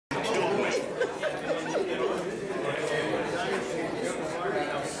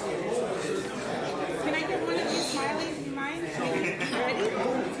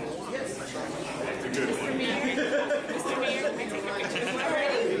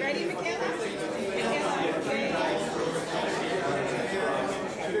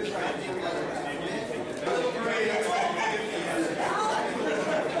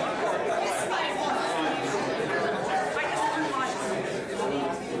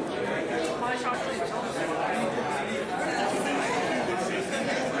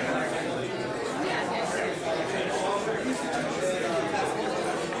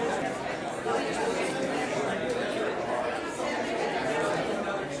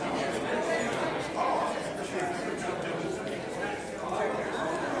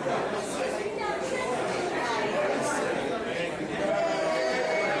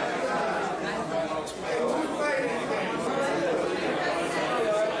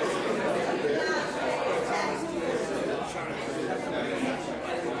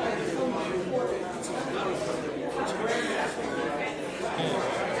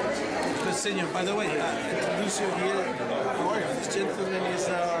by the way, introduce you here. How are you? This gentleman is.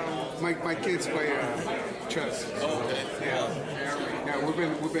 My kids play chess. Oh, okay. Yeah,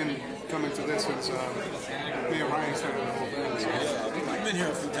 we've been coming to this since me and Ryan started the whole thing. So. I've been here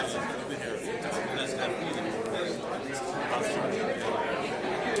a few times. That's definitely.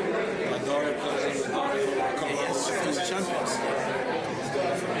 My daughter plays in the yes, champions.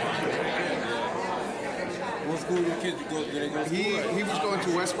 What school do your kids go? Do they go to school? He was going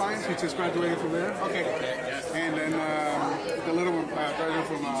to West Pines. He just graduated from there. Okay. And then the little one graduated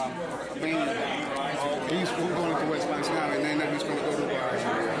from Maine. He's going to West Pines now, and then he's going to go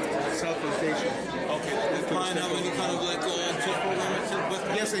to South Station. Okay. Does Pine have any kind of like chess program at West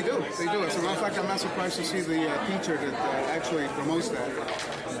Pines? Yes, they do. They do. As a matter of fact, I'm not surprised to see the teacher that actually promotes that.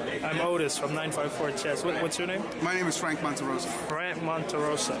 I'm Otis from 954 Chess. What's your name? My name is Frank Monterosa. Frank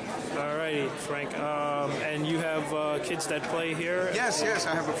Monterosa. Alrighty, Frank. And you have kids that play here? Yes.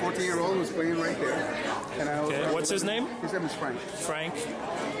 I have a 14-year-old who's playing right there. And Okay. What's his name? His name is Frank. Frank.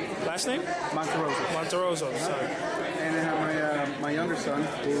 Last name? Monterosa. Monterosa. Sorry. And I have my younger son,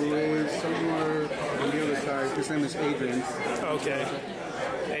 who is somewhere on the other side. His name is Adrian. Okay.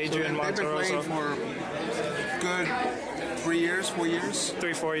 Adrian They've been playing Monterosa. for good 3 years, 4 years.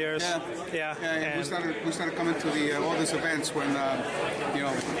 3-4 years. Yeah. And We started coming to the all these events when the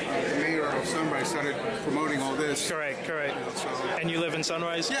mayor of Sunrise started promoting all this. correct. And you live in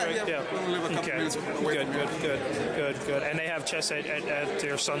Sunrise? Yeah, correct? yeah. We only live a couple minutes away from here. Good. And they have chess at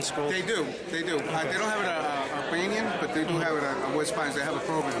your son's school? They do. They don't have it at Albanian, but they do have it at West Pines. They have a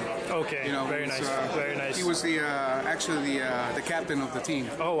program. Okay. Very nice. Very nice. He was actually the captain of the team.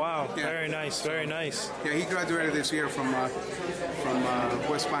 Oh wow. Yeah. Very nice. Very nice. Yeah, he graduated this year from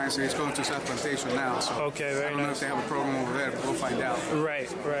West Pines, and he's going to South Plantation now. So Okay, very I don't know nice. if they have a program over there, but we'll find out. Right.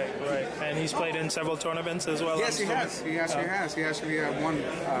 And he's played in several tournaments as well? Yes, I'm he assuming? has. He actually won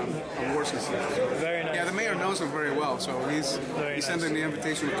awards this year. So. Very nice. Yeah, the mayor knows him very well, so he's Very sending nice. the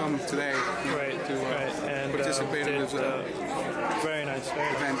invitation to come today Right. to And participate in his very nice.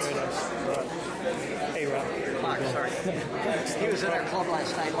 event. Very nice. Hey, Rob. Sorry. He was at our club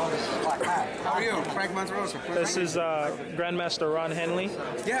last night. How are you? Frank Monterosa. This is Grandmaster Ron Henley.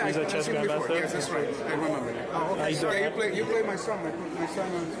 Yeah, He's a I've chess seen him before. grandmaster. Yes, that's right. I remember that. Oh, How you doing? Yeah, you play my son. My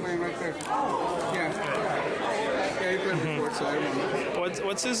son is playing right there. Yeah, you played before, so I remember.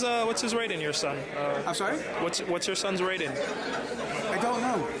 What's his rating? Your son? I'm sorry? What's your son's rating? I don't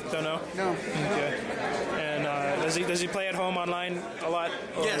know. Don't know. No. Okay. And does he play at home online a lot?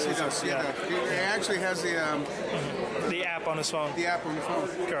 Or Yes, he is does. it- Yeah. He actually has The app on his phone. the app on the phone.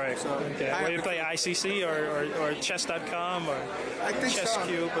 Correct. So Okay. I Will have you to- play ICC or chess.com or I think Chess so.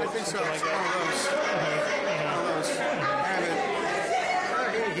 Cube I or think so. something like One that? of those. I have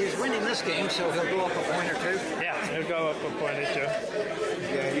it. He's winning this game, so he'll go up a point or two. Yeah, he'll go up a point or two.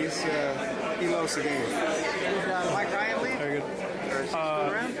 Yeah, he loves the game. Did Mike Ryan leave? Very good. Or is he still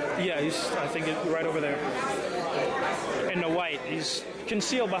around? Yeah, I think right over there. In the white. He's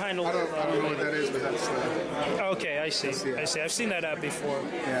concealed behind a I don't know what that is, but that's Okay, I see. the app. I've seen that app before.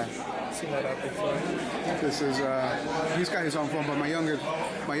 yeah. Seen that app before. This is he's got his own phone, but my younger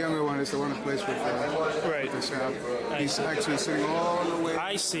one is the one that plays with Right. this app. He's actually sitting all the way.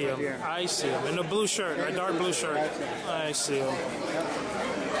 I see him. Yeah. I see him. In a blue shirt, a dark blue shirt. I see him.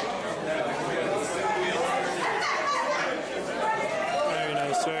 Very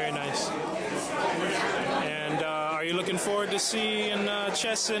nice, very nice. And are you looking forward to seeing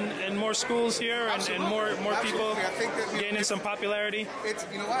chess in more schools here and more people Absolutely. I think that, gaining some popularity? It's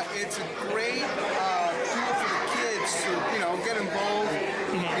you know what? It's a great tool for the kids to get involved.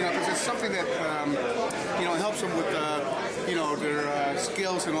 Because it's something that helps them with their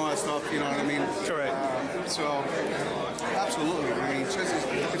skills and all that stuff. You know what I mean? Correct. So absolutely. I mean, chess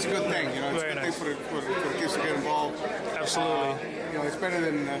it's a good thing. It's Very a good nice. thing for the kids to get involved. Absolutely. It's better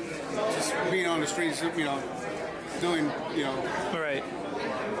than just being on the streets. Doing Right.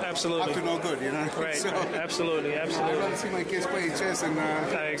 Absolutely. up to no good. Right. So, Absolutely. I'd Absolutely. rather see my kids playing chess and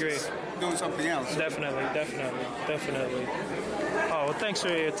I agree. doing something else. Definitely. Oh, well, thanks for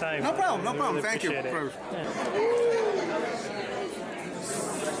your time. No problem. No I problem. really Thank you. appreciate it.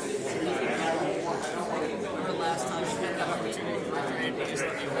 Remember last time you had that opportunity to raise your hand, you just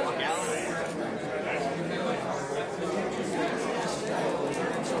let me walk out?